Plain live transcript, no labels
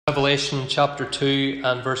Revelation chapter 2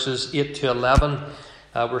 and verses 8 to 11.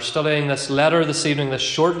 We're studying this letter this evening, this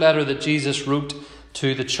short letter that Jesus wrote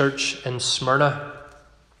to the church in Smyrna.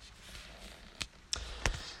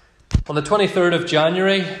 On the 23rd of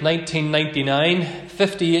January 1999,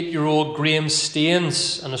 58-year-old Graham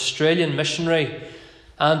Staines, an Australian missionary,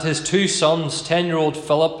 and his two sons, 10-year-old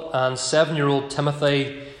Philip and 7-year-old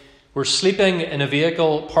Timothy, were sleeping in a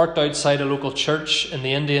vehicle parked outside a local church in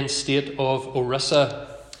the Indian state of Orissa.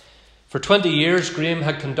 For 20 years, Graham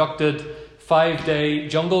had conducted 5-day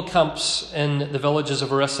jungle camps in the villages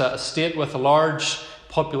of Orissa, a state with a large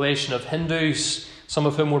population of Hindus, some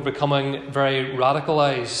of whom were becoming very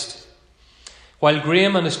radicalized. While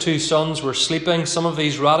Graham and his two sons were sleeping, some of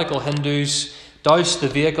these radical Hindus doused the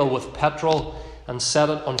vehicle with petrol and set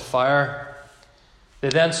it on fire. They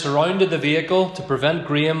then surrounded the vehicle to prevent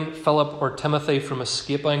Graham, Philip, or Timothy from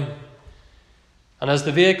escaping. And as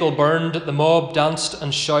the vehicle burned, the mob danced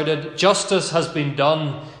and shouted, "Justice has been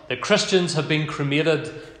done. The Christians have been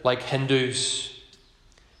cremated like Hindus."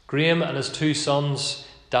 Graham and his two sons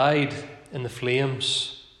died in the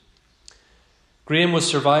flames. Graham was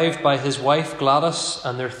survived by his wife Gladys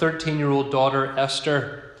and their 13-year-old daughter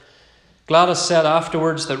Esther. Gladys said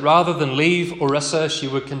afterwards that rather than leave Orissa, she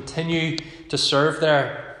would continue to serve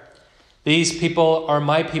there. "These people are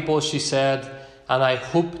my people," she said, "and I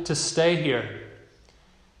hope to stay here."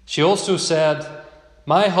 She also said,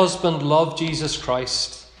 "My husband loved Jesus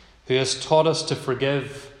Christ, who has taught us to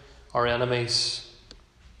forgive our enemies."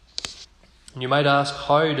 And you might ask,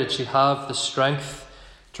 how did she have the strength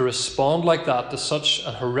to respond like that to such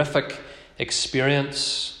a horrific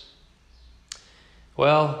experience?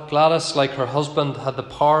 Well, Gladys, like her husband, had the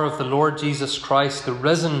power of the Lord Jesus Christ, the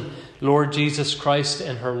risen Lord Jesus Christ,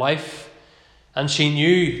 in her life. And she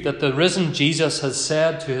knew that the risen Jesus had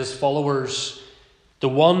said to his followers, "The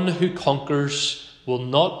one who conquers will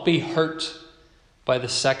not be hurt by the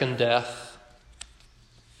second death."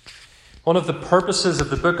 One of the purposes of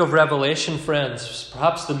the book of Revelation, friends,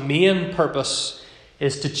 perhaps the main purpose,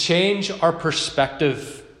 is to change our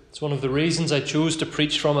perspective. It's one of the reasons I chose to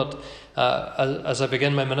preach from it as I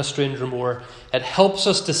begin my ministry in Drumore. It helps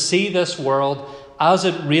us to see this world as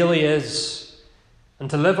it really is, and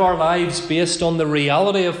to live our lives based on the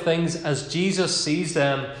reality of things as Jesus sees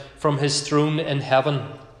them from his throne in heaven.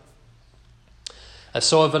 I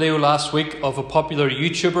saw a video last week of a popular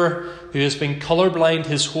YouTuber who has been colourblind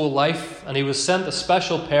his whole life, and he was sent a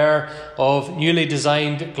special pair of newly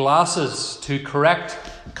designed glasses to correct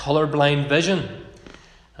colourblind vision.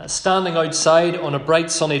 Standing outside on a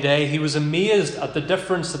bright sunny day, he was amazed at the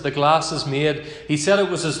difference that the glasses made. He said it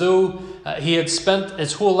was as though he had spent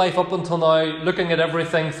his whole life up until now looking at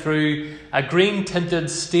everything through a green tinted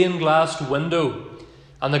stained glass window,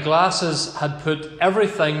 and the glasses had put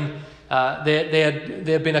everything, they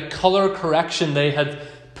had been a colour correction. They had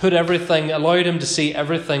put everything, allowed him to see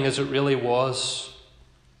everything as it really was.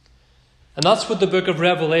 And that's what the book of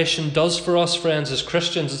Revelation does for us, friends, as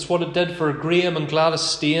Christians. It's what it did for Graham and Gladys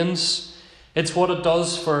Staines. It's what it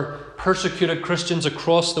does for persecuted Christians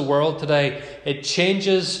across the world today. It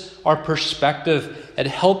changes our perspective. It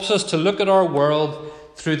helps us to look at our world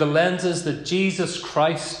through the lenses that Jesus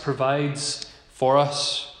Christ provides for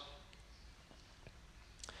us.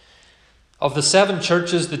 Of the 7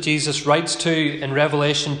 churches that Jesus writes to in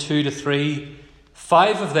Revelation 2 to 3,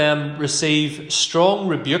 5 of them receive strong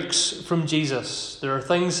rebukes from Jesus. There are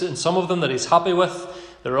things in some of them that he's happy with.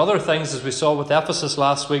 There are other things, as we saw with Ephesus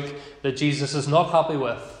last week, that Jesus is not happy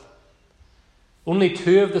with. Only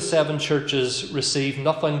 2 of the 7 churches receive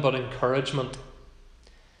nothing but encouragement.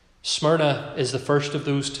 Smyrna is the first of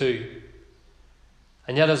those 2.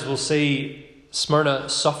 And yet, as we'll see, Smyrna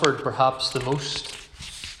suffered perhaps the most.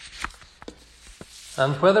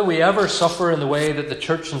 And whether we ever suffer in the way that the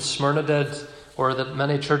church in Smyrna did, or that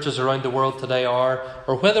many churches around the world today are,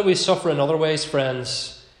 or whether we suffer in other ways,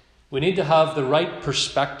 friends, we need to have the right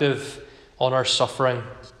perspective on our suffering.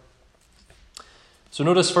 So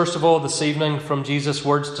notice, first of all, this evening from Jesus'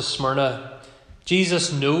 words to Smyrna,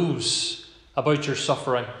 Jesus knows about your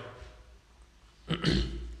suffering.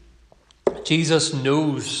 Jesus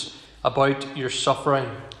knows about your suffering.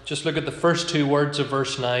 Just look at the first 2 words of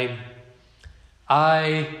verse 9.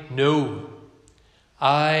 I know.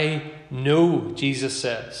 I know, Jesus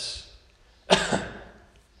says.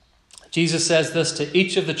 Jesus says this to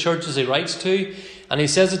each of the churches he writes to, and he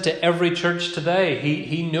says it to every church today.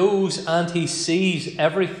 He knows and he sees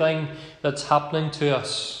everything that's happening to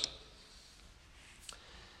us.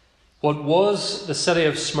 What was the city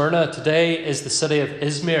of Smyrna today is the city of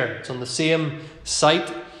Izmir. It's on the same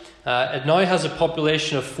site. It now has a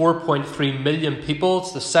population of 4.3 million people.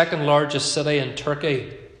 It's the second largest city in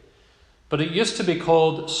Turkey. but it used to be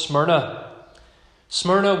called Smyrna.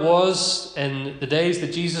 Smyrna was, in the days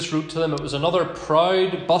that Jesus wrote to them, it was another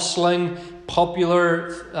proud, bustling,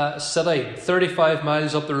 popular city, 35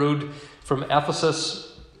 miles up the road from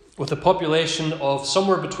Ephesus, with a population of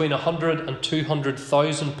somewhere between 100 and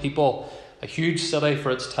 200,000 people, a huge city for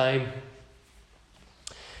its time.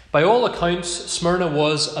 By all accounts, Smyrna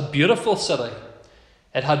was a beautiful city.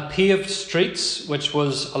 It had paved streets, which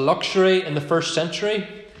was a luxury in the first century.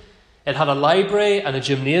 It had a library and a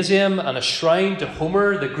gymnasium and a shrine to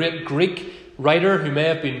Homer, the great Greek writer who may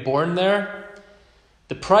have been born there.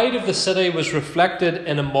 The pride of the city was reflected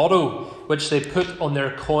in a motto which they put on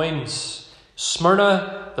their coins: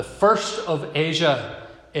 Smyrna, the first of Asia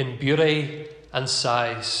in beauty and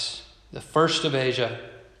size. The first of Asia.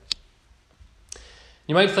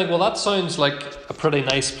 You might think, well, that sounds like a pretty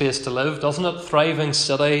nice place to live, doesn't it? Thriving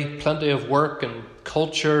city, plenty of work and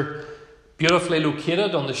culture, beautifully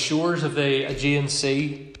located on the shores of the Aegean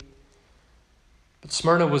Sea. But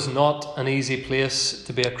Smyrna was not an easy place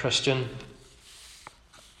to be a Christian.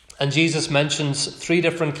 And Jesus mentions 3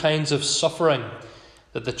 different kinds of suffering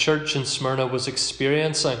that the church in Smyrna was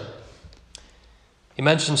experiencing. He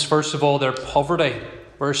mentions, first of all, their poverty.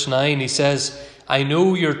 Verse 9, he says, "I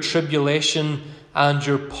know your tribulation and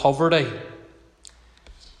your poverty."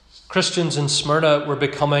 Christians in Smyrna were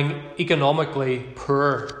becoming economically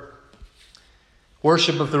poor.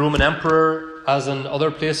 Worship of the Roman Emperor, as in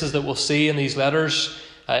other places that we'll see in these letters,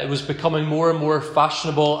 it was becoming more and more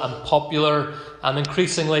fashionable and popular and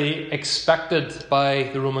increasingly expected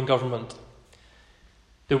by the Roman government.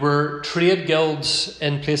 There were trade guilds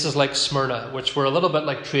in places like Smyrna, which were a little bit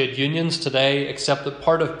like trade unions today, except that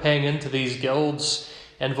part of paying into these guilds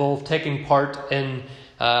involved taking part in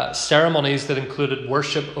ceremonies that included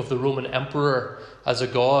worship of the Roman Emperor as a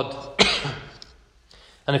god.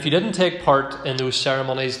 And if you didn't take part in those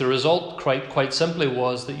ceremonies, the result quite simply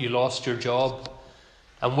was that you lost your job,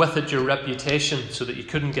 and with it your reputation, so that you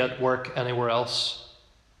couldn't get work anywhere else.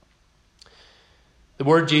 The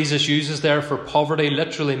word Jesus uses there for poverty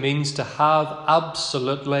literally means to have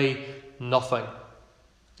absolutely nothing.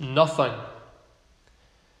 Nothing.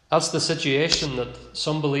 That's the situation that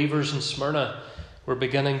some believers in Smyrna were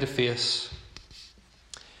beginning to face.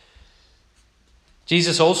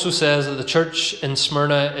 Jesus also says that the church in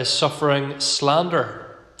Smyrna is suffering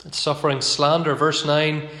slander. It's suffering slander. Verse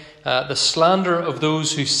 9, the slander of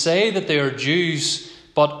those who say that they are Jews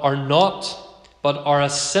but are not, but are a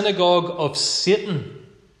synagogue of Satan.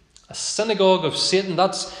 A synagogue of Satan.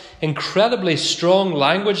 That's incredibly strong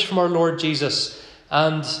language from our Lord Jesus.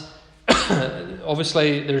 And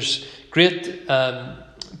obviously there's great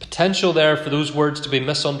potential there for those words to be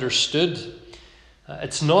misunderstood.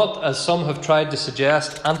 It's not, as some have tried to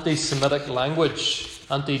suggest, anti-Semitic language,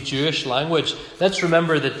 anti-Jewish language. Let's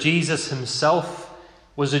remember that Jesus himself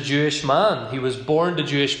was a Jewish man. He was born to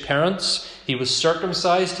Jewish parents. He was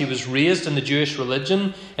circumcised. He was raised in the Jewish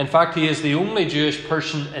religion. In fact, he is the only Jewish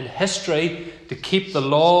person in history to keep the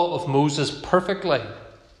law of Moses perfectly.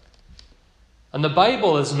 And the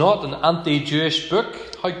Bible is not an anti-Jewish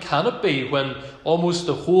book. How can it be when almost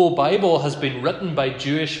the whole Bible has been written by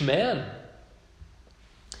Jewish men?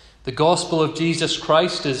 The gospel of Jesus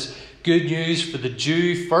Christ is good news for the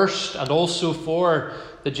Jew first and also for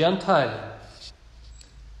the Gentile.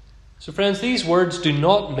 So friends, these words do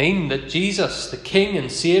not mean that Jesus, the King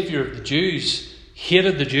and Saviour of the Jews,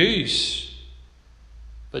 hated the Jews.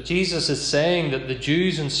 But Jesus is saying that the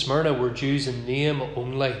Jews in Smyrna were Jews in name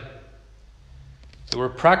only. They were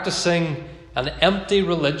practicing an empty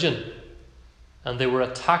religion, and they were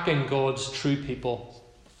attacking God's true people.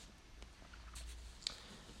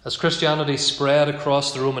 As Christianity spread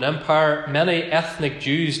across the Roman Empire, many ethnic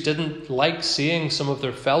Jews didn't like seeing some of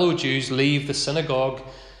their fellow Jews leave the synagogue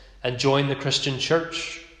and join the Christian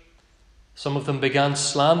church. Some of them began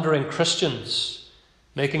slandering Christians,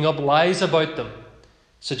 making up lies about them,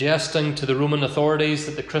 suggesting to the Roman authorities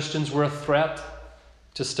that the Christians were a threat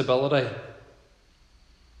to stability.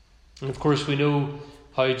 And of course we know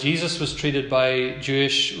how Jesus was treated by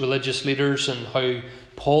Jewish religious leaders and how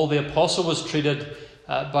Paul the Apostle was treated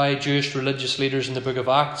by Jewish religious leaders in the book of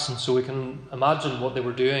Acts, and so we can imagine what they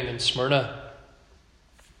were doing in Smyrna.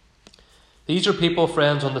 These are people,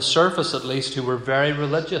 friends, on the surface at least, who were very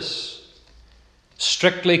religious,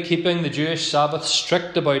 strictly keeping the Jewish Sabbath,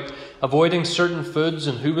 strict about avoiding certain foods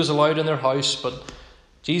and who was allowed in their house. But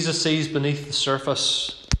Jesus sees beneath the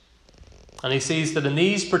surface, and he sees that in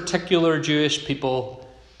these particular Jewish people,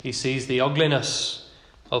 he sees the ugliness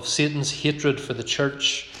of Satan's hatred for the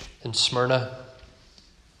church in Smyrna.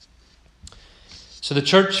 So the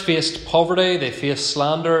church faced poverty, they faced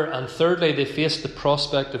slander, and thirdly, they faced the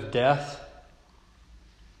prospect of death.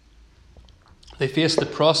 They face the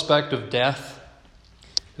prospect of death.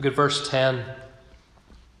 Look at verse 10.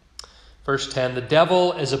 Verse 10, the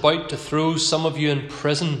devil is about to throw some of you in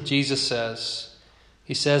prison, Jesus says.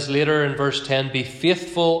 He says later in verse 10, be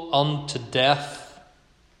faithful unto death.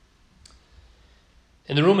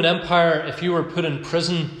 In the Roman Empire, if you were put in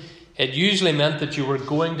prison, it usually meant that you were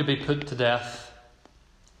going to be put to death.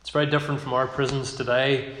 It's very different from our prisons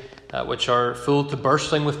today, which are full to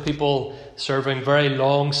bursting with people serving very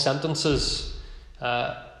long sentences.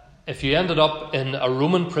 If you ended up in a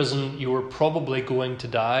Roman prison, you were probably going to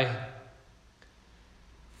die.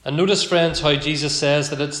 And notice, friends, how Jesus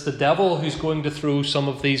says that it's the devil who's going to throw some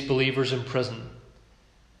of these believers in prison.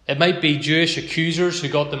 It might be Jewish accusers who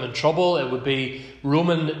got them in trouble. It would be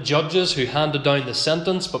Roman judges who handed down the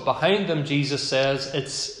sentence. But behind them, Jesus says,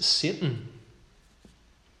 it's Satan.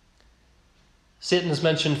 Satan is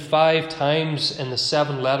mentioned 5 times in the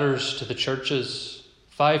 7 letters to the churches.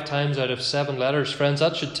 5 times out of 7 letters. Friends,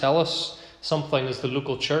 that should tell us something as the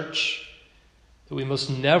local church. That we must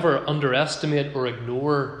never underestimate or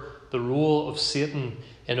ignore the role of Satan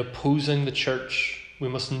in opposing the church. We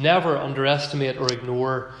must never underestimate or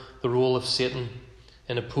ignore the role of Satan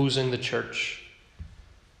in opposing the church.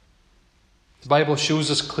 The Bible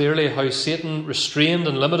shows us clearly how Satan, restrained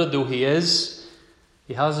and limited though he is,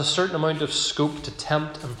 he has a certain amount of scope to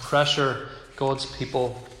tempt and pressure God's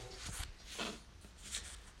people.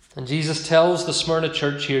 And Jesus tells the Smyrna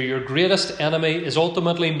church here, your greatest enemy is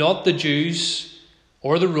ultimately not the Jews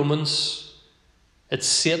or the Romans. It's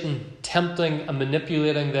Satan tempting and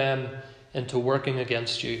manipulating them into working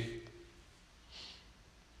against you.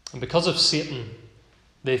 And because of Satan,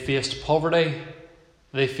 they faced poverty,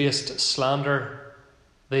 they faced slander,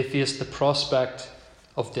 they faced the prospect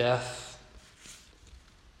of death.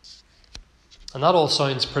 And that all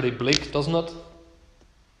sounds pretty bleak, doesn't it?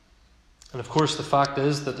 And of course the fact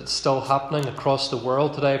is that it's still happening across the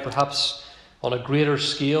world today, perhaps on a greater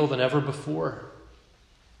scale than ever before.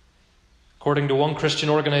 According to one Christian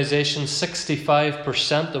organisation,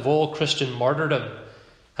 65% of all Christian martyrdom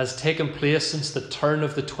has taken place since the turn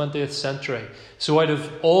of the 20th century. So out of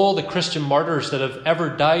all the Christian martyrs that have ever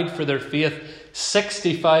died for their faith,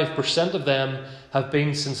 65% of them have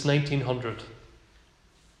been since 1900.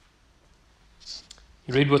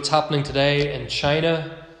 You read what's happening today in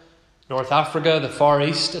China, North Africa, the Far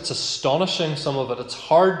East. It's astonishing, some of it. It's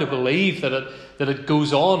hard to believe that it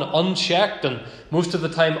goes on unchecked and most of the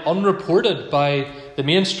time unreported by the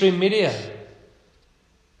mainstream media.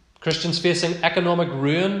 Christians facing economic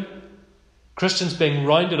ruin, Christians being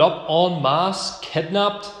rounded up en masse,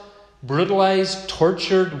 kidnapped, brutalised,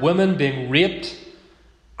 tortured, women being raped,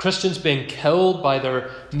 Christians being killed by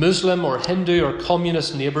their Muslim or Hindu or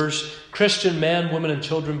communist neighbours, Christian men, women and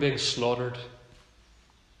children being slaughtered.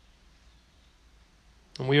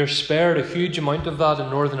 And we are spared a huge amount of that in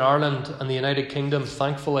Northern Ireland and the United Kingdom,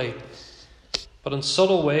 thankfully. But in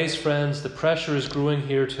subtle ways, friends, the pressure is growing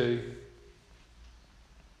here too.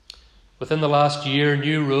 Within the last year,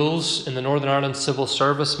 new rules in the Northern Ireland Civil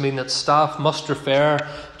Service mean that staff must refer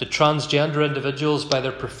to transgender individuals by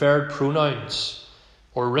their preferred pronouns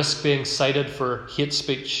or risk being cited for hate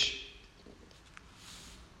speech.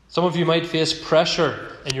 Some of you might face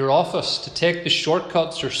pressure in your office to take the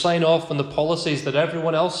shortcuts or sign off on the policies that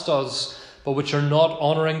everyone else does, but which are not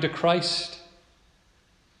honouring to Christ.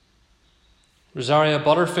 Rosaria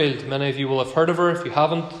Butterfield, many of you will have heard of her. If you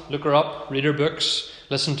haven't, look her up, read her books,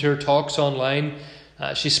 listen to her talks online.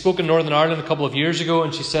 She spoke in Northern Ireland a couple of years ago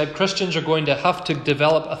and she said Christians are going to have to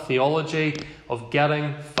develop a theology of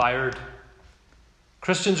getting fired.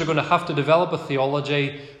 Christians are going to have to develop a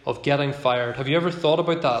theology of getting fired. Have you ever thought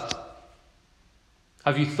about that?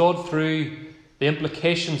 Have you thought through the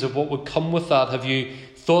implications of what would come with that? Have you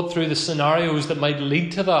thought through the scenarios that might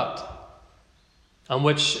lead to that? And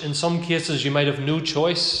which in some cases you might have no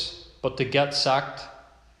choice but to get sacked.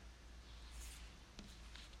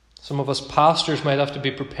 Some of us pastors might have to be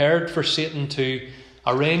prepared for Satan to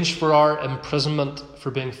arrange for our imprisonment for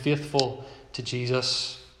being faithful to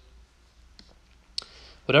Jesus.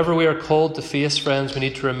 Whatever we are called to face, friends, we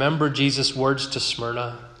need to remember Jesus' words to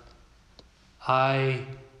Smyrna. I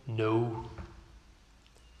know.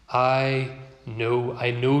 I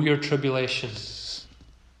know your tribulation.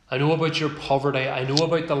 I know about your poverty. I know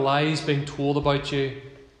about the lies being told about you.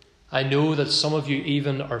 I know that some of you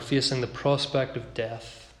even are facing the prospect of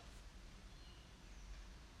death.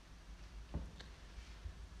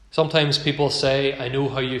 Sometimes people say, I know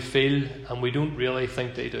how you feel, and we don't really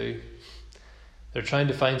think they do. They're trying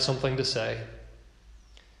to find something to say.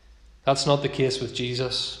 That's not the case with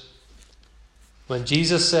Jesus. When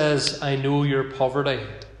Jesus says, I know your poverty,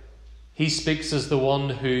 He speaks as the one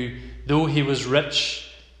who, though he was rich,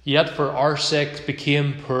 yet for our sake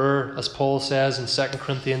became poor, as Paul says in 2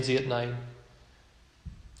 Corinthians 8:9.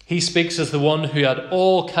 He speaks as the one who had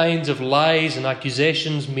all kinds of lies and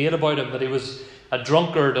accusations made about him, that he was a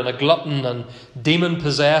drunkard and a glutton and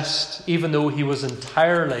demon-possessed, even though he was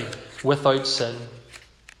entirely without sin.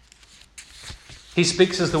 He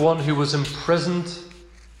speaks as the one who was imprisoned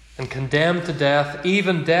and condemned to death,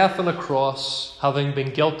 even death on a cross, having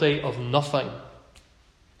been guilty of nothing.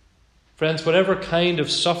 Friends, whatever kind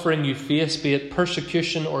of suffering you face, be it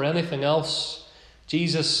persecution or anything else,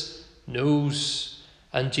 Jesus knows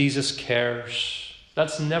and Jesus cares.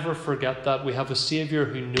 Let's never forget that. We have a Saviour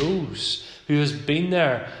who knows, who has been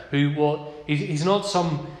there, he's not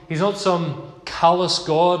some callous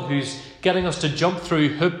God who's getting us to jump through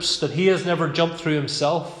hoops that he has never jumped through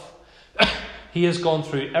himself. He has gone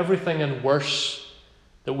through everything and worse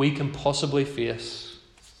that we can possibly face.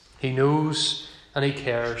 He knows and he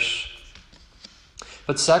cares.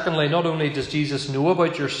 But secondly, not only does Jesus know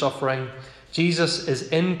about your suffering, Jesus is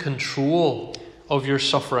in control of your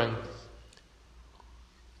suffering.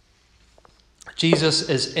 Jesus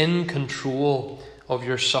is in control of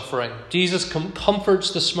your suffering. Jesus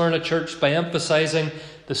comforts the Smyrna church by emphasizing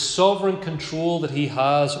the sovereign control that he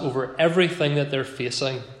has over everything that they're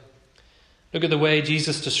facing. Look at the way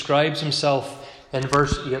Jesus describes himself in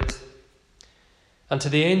verse 8. And to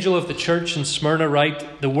the angel of the church in Smyrna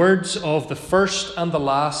write, the words of the first and the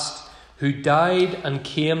last, who died and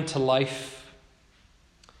came to life.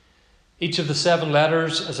 Each of the 7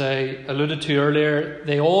 letters, as I alluded to earlier,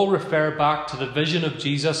 they all refer back to the vision of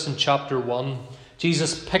Jesus in chapter 1.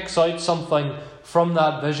 Jesus picks out something from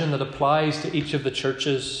that vision that applies to each of the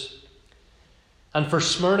churches. And for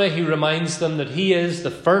Smyrna, he reminds them that he is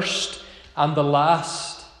the first and the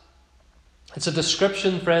last. It's a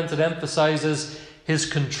description, friends, that emphasizes his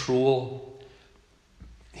control.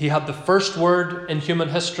 He had the first word in human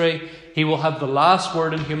history. He will have the last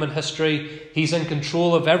word in human history. He's in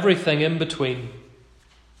control of everything in between.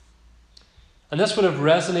 And this would have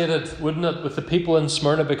resonated, wouldn't it, with the people in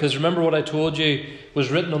Smyrna, because remember what I told you was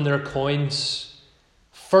written on their coins.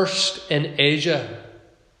 First in Asia.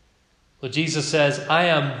 Well, Jesus says, I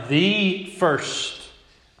am the first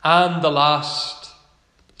and the last.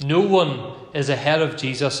 No one is ahead of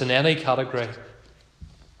Jesus in any category.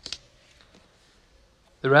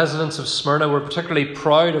 The residents of Smyrna were particularly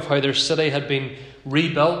proud of how their city had been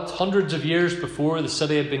rebuilt hundreds of years before. The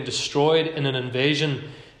city had been destroyed in an invasion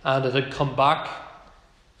and it had come back.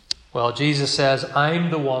 Well, Jesus says,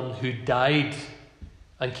 I'm the one who died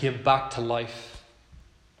and came back to life.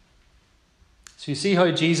 So you see how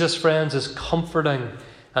Jesus, friends, is comforting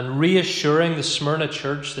and reassuring the Smyrna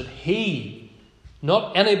church that he,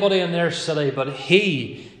 not anybody in their city, but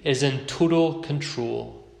he is in total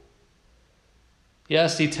control.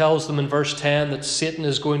 Yes, he tells them in verse 10 that Satan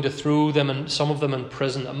is going to throw them and some of them in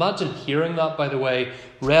prison. Imagine hearing that, by the way,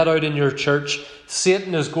 read out in your church.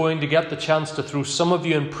 Satan is going to get the chance to throw some of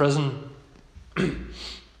you in prison.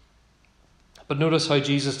 But notice how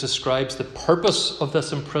Jesus describes the purpose of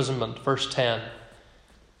this imprisonment. Verse 10.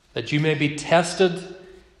 That you may be tested,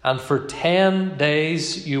 and for 10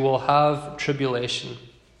 days you will have tribulation.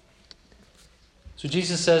 So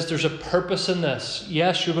Jesus says there's a purpose in this.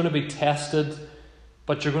 Yes, you're going to be tested,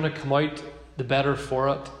 but you're going to come out the better for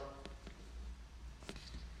it.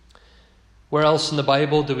 Where else in the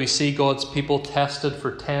Bible do we see God's people tested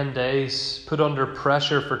for 10 days, put under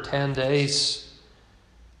pressure for 10 days?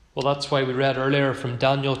 Well, that's why we read earlier from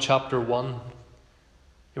Daniel chapter 1. You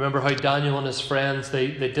remember how Daniel and his friends, they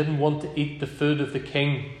didn't want to eat the food of the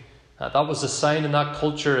king. That was a sign in that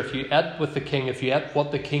culture. If you ate with the king, if you ate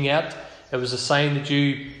what the king ate, it was a sign that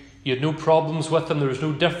you had no problems with him. There was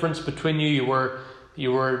no difference between you.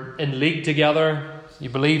 You were in league together. You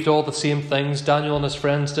believed all the same things. Daniel and his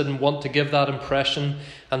friends didn't want to give that impression.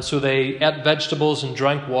 And so they ate vegetables and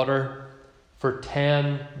drank water for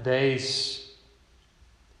 10 days.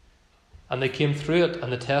 And they came through it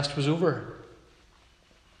and the test was over.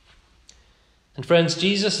 And friends,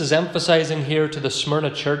 Jesus is emphasizing here to the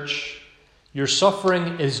Smyrna church, your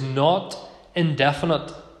suffering is not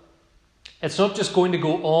indefinite. It's not just going to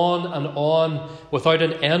go on and on without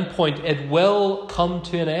an end point. It will come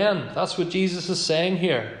to an end. That's what Jesus is saying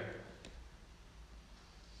here.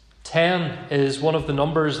 10 is one of the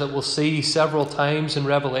numbers that we'll see several times in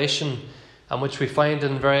Revelation and which we find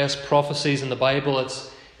in various prophecies in the Bible. It's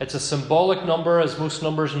a symbolic number, as most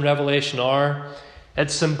numbers in Revelation are.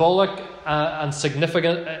 It's symbolic and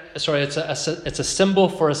significant. It's a symbol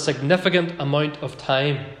for a significant amount of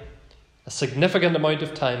time. A significant amount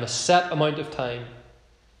of time, a set amount of time.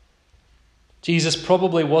 Jesus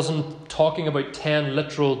probably wasn't talking about 10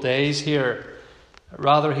 literal days here.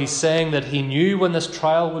 Rather, he's saying that he knew when this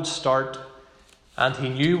trial would start, and he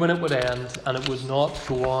knew when it would end, and it would not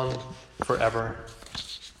go on forever.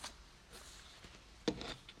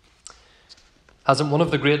 Hasn't one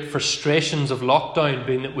of the great frustrations of lockdown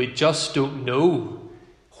been that we just don't know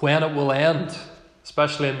when it will end,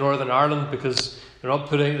 especially in Northern Ireland, because they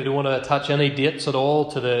don't want to attach any dates at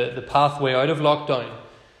all to the pathway out of lockdown.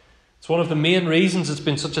 It's one of the main reasons it's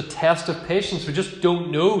been such a test of patience. We just don't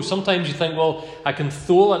know. Sometimes you think, well, I can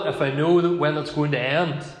thole it if I know that when it's going to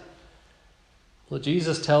end. Well,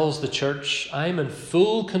 Jesus tells the church, I'm in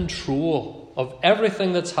full control of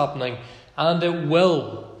everything that's happening, and it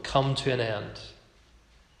will come to an end.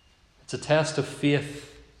 It's a test of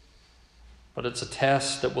faith, but it's a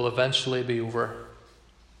test that will eventually be over.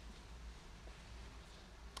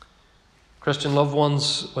 Christian loved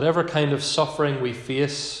ones, whatever kind of suffering we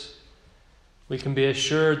face, we can be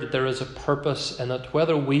assured that there is a purpose in it,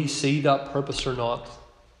 whether we see that purpose or not.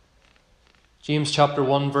 James chapter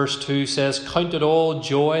 1 verse 2 says, Count it all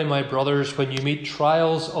joy, my brothers, when you meet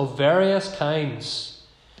trials of various kinds,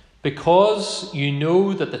 because you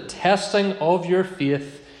know that the testing of your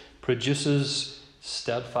faith produces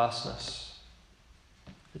steadfastness.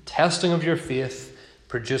 The testing of your faith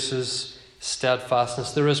produces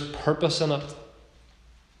steadfastness. There is purpose in it.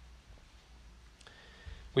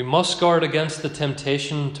 We must guard against the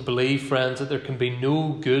temptation to believe, friends, that there can be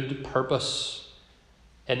no good purpose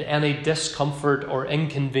in any discomfort or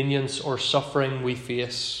inconvenience or suffering we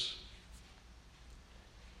face.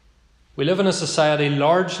 We live in a society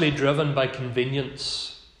largely driven by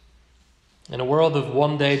convenience. In a world of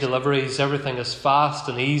one-day deliveries, everything is fast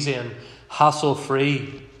and easy and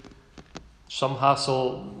hassle-free. Some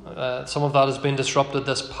of that has been disrupted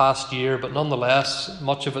this past year, but nonetheless,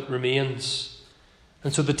 much of it remains.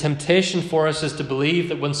 And so the temptation for us is to believe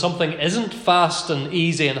that when something isn't fast and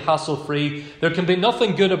easy and hassle-free, there can be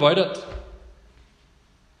nothing good about it.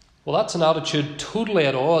 Well, that's an attitude totally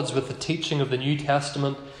at odds with the teaching of the New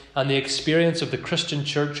Testament and the experience of the Christian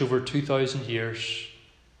church over 2,000 years.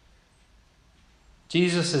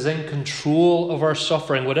 Jesus is in control of our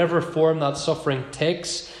suffering, whatever form that suffering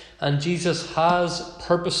takes, and Jesus has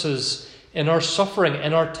purposes in our suffering,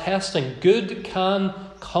 in our testing. Good can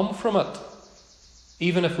come from it,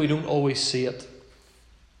 even if we don't always see it.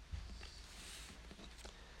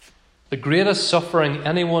 The greatest suffering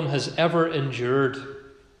anyone has ever endured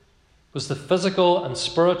was the physical and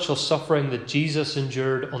spiritual suffering that Jesus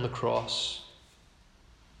endured on the cross.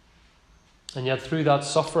 And yet through that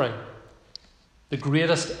suffering, the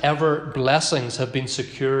greatest ever blessings have been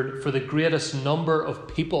secured for the greatest number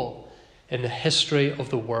of people in the history of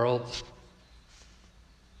the world.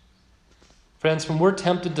 Friends, when we're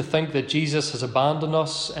tempted to think that Jesus has abandoned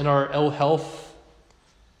us in our ill health,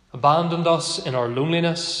 abandoned us in our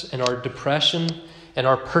loneliness, in our depression, in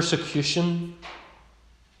our persecution,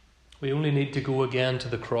 we only need to go again to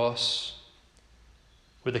the cross,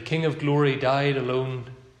 where the King of Glory died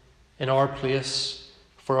alone in our place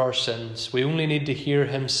for our sins. We only need to hear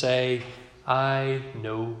him say, I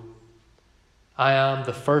know. I am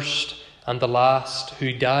the first and the last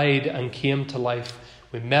who died and came to life.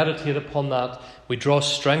 We meditate upon that. We draw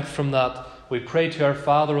strength from that. We pray to our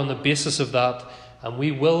Father on the basis of that. And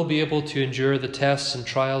we will be able to endure the tests and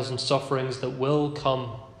trials and sufferings that will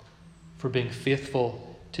come for being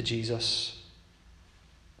faithful to Jesus.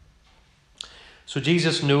 So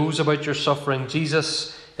Jesus knows about your suffering.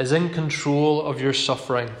 Jesus is in control of your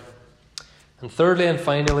suffering. And thirdly and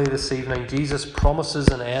finally this evening, Jesus promises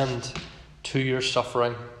an end to your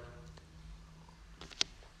suffering.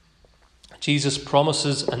 Jesus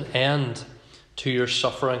promises an end to your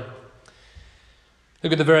suffering.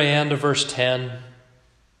 Look at the very end of verse 10.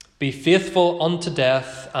 Be faithful unto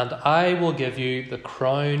death, and I will give you the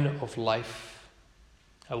crown of life.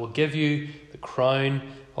 I will give you the crown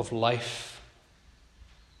of life.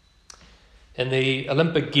 In the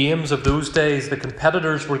Olympic Games of those days, the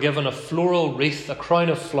competitors were given a floral wreath, a crown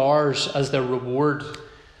of flowers, as their reward.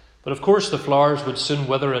 But of course the flowers would soon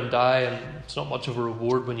wither and die, and it's not much of a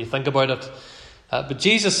reward when you think about it. But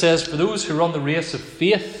Jesus says, for those who run the race of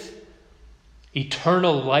faith,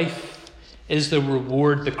 eternal life is the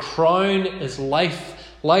reward. The crown is life.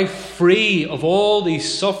 Life free of all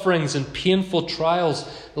these sufferings and painful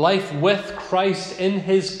trials. Life with Christ in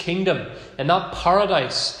his kingdom, in that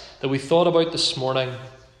paradise that we thought about this morning.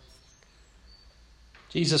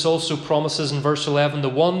 Jesus also promises in verse 11, the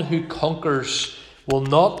one who conquers will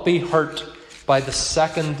not be hurt by the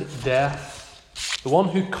second death. The one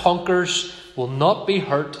who conquers will not be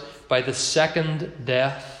hurt by the second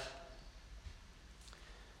death.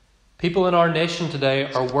 People in our nation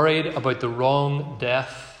today are worried about the wrong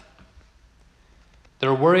death.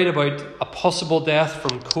 They're worried about a possible death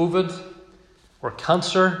from COVID or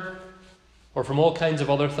cancer or from all kinds of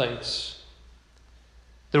other things.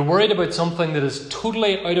 They're worried about something that is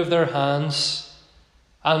totally out of their hands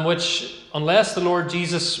and which, unless the Lord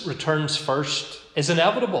Jesus returns first, is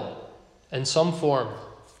inevitable in some form.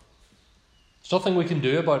 There's nothing we can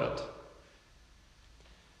do about it.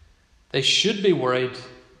 They should be worried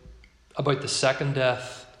about the second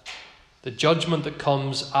death, the judgment that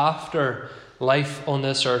comes after life on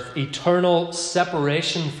this earth, eternal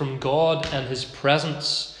separation from God and his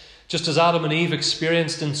presence, just as Adam and Eve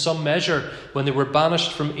experienced in some measure when they were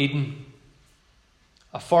banished from Eden.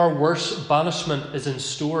 A far worse banishment is in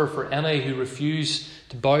store for any who refuse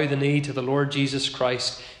to bow the knee to the Lord Jesus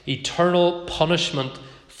Christ, eternal punishment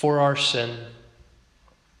for our sin.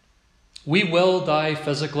 We will die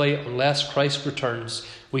physically unless Christ returns.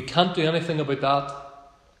 We can't do anything about that.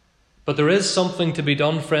 But there is something to be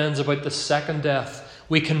done, friends, about the second death.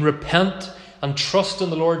 We can repent and trust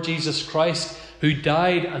in the Lord Jesus Christ, who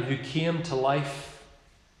died and who came to life.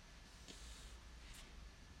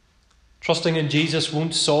 Trusting in Jesus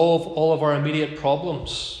won't solve all of our immediate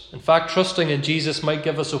problems. In fact, trusting in Jesus might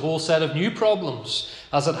give us a whole set of new problems,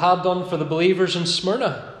 as it had done for the believers in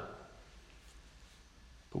Smyrna.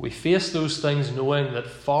 But we face those things knowing that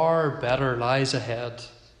far better lies ahead,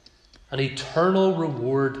 an eternal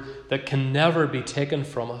reward that can never be taken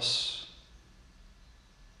from us.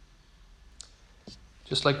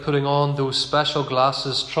 Just like putting on those special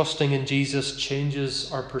glasses, trusting in Jesus changes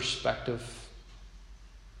our perspective.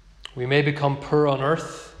 We may become poor on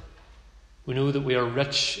earth. We know that we are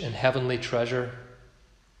rich in heavenly treasure.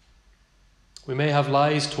 We may have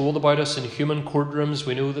lies told about us in human courtrooms.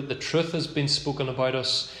 We know that the truth has been spoken about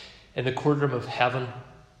us in the courtroom of heaven,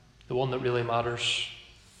 the one that really matters.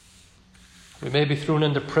 We may be thrown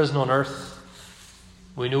into prison on earth.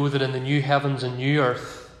 We know that in the new heavens and new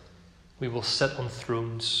earth, we will sit on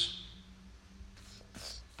thrones.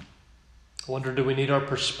 I wonder, do we need our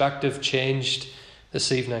perspective changed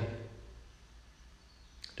this evening?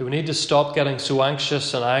 Do we need to stop getting so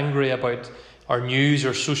anxious and angry about our news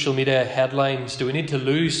or social media headlines? Do we need to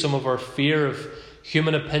lose some of our fear of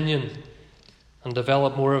human opinion and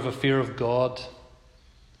develop more of a fear of God?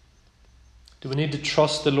 Do we need to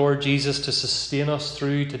trust the Lord Jesus to sustain us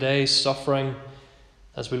through today's suffering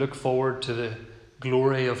as we look forward to the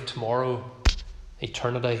glory of tomorrow,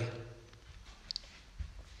 eternity?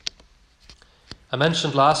 I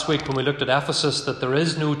mentioned last week when we looked at Ephesus that there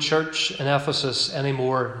is no church in Ephesus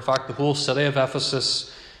anymore. In fact, the whole city of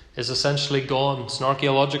Ephesus is essentially gone. It's an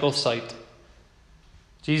archaeological site.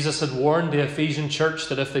 Jesus had warned the Ephesian church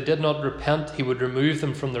that if they did not repent, he would remove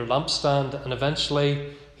them from their lampstand, and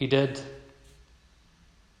eventually he did.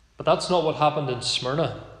 But that's not what happened in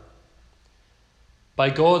Smyrna. By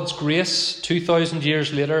God's grace, 2,000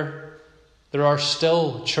 years later, there are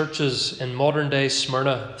still churches in modern-day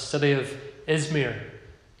Smyrna, the city of Izmir,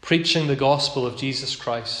 preaching the gospel of Jesus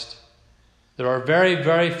Christ. There are very,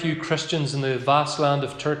 very few Christians in the vast land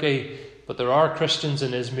of Turkey, but there are Christians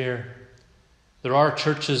in Izmir. There are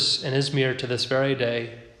churches in Izmir to this very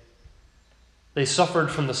day. They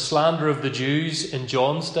suffered from the slander of the Jews in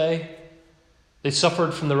John's day. They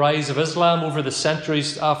suffered from the rise of Islam over the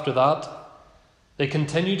centuries after that. They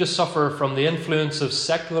continue to suffer from the influence of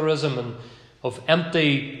secularism and of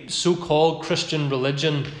empty so-called Christian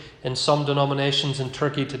religion in some denominations in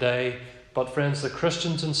Turkey today. But friends, the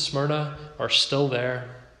Christians in Smyrna are still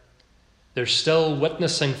there. They're still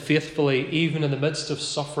witnessing faithfully, even in the midst of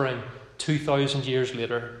suffering 2,000 years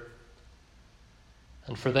later.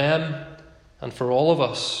 And for them, and for all of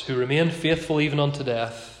us who remain faithful even unto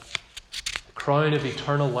death, the crown of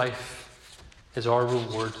eternal life is our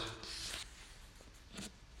reward.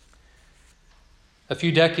 A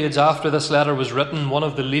few decades after this letter was written, one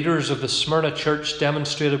of the leaders of the Smyrna church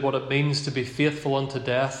demonstrated what it means to be faithful unto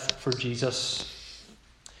death for Jesus.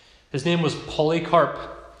 His name was Polycarp.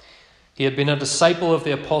 He had been a disciple of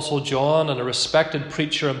the Apostle John and a respected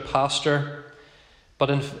preacher and pastor. But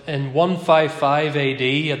in 155 AD,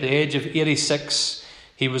 at the age of 86,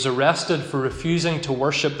 he was arrested for refusing to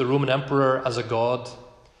worship the Roman emperor as a god.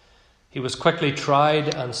 He was quickly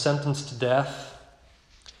tried and sentenced to death.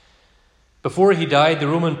 Before he died, the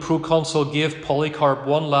Roman proconsul gave Polycarp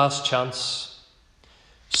one last chance.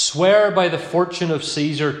 "Swear by the fortune of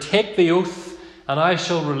Caesar, take the oath, and I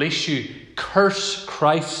shall release you. Curse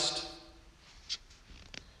Christ."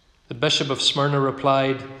 The bishop of Smyrna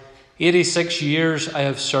replied, 86 years I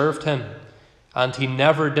have served him, and he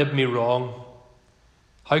never did me wrong.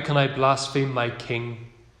 How can I blaspheme my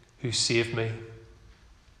king who saved me?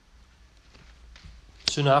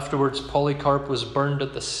 Soon afterwards, Polycarp was burned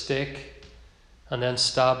at the stake and then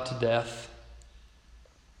stabbed to death.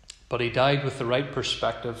 But he died with the right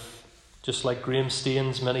perspective, just like Graham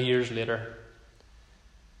Staines many years later.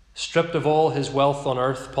 Stripped of all his wealth on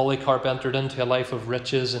earth, Polycarp entered into a life of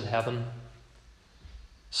riches in heaven.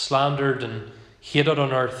 Slandered and hated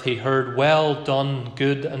on earth, he heard, "Well done,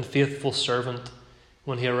 good and faithful servant,"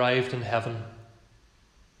 when he arrived in heaven.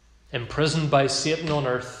 Imprisoned by Satan on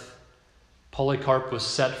earth, Polycarp was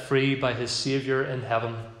set free by his Saviour in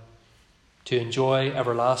heaven to enjoy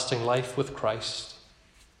everlasting life with Christ.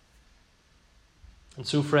 And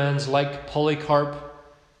so, friends, like Polycarp,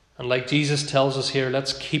 and like Jesus tells us here,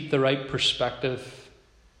 let's keep the right perspective.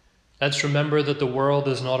 Let's remember that the world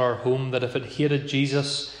is not our home, that if it hated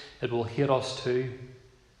Jesus, it will hate us too.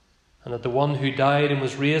 And that the one who died and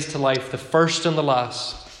was raised to life, the first and the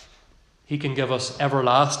last, he can give us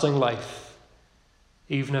everlasting life,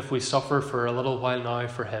 even if we suffer for a little while now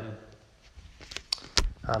for him.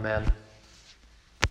 Amen.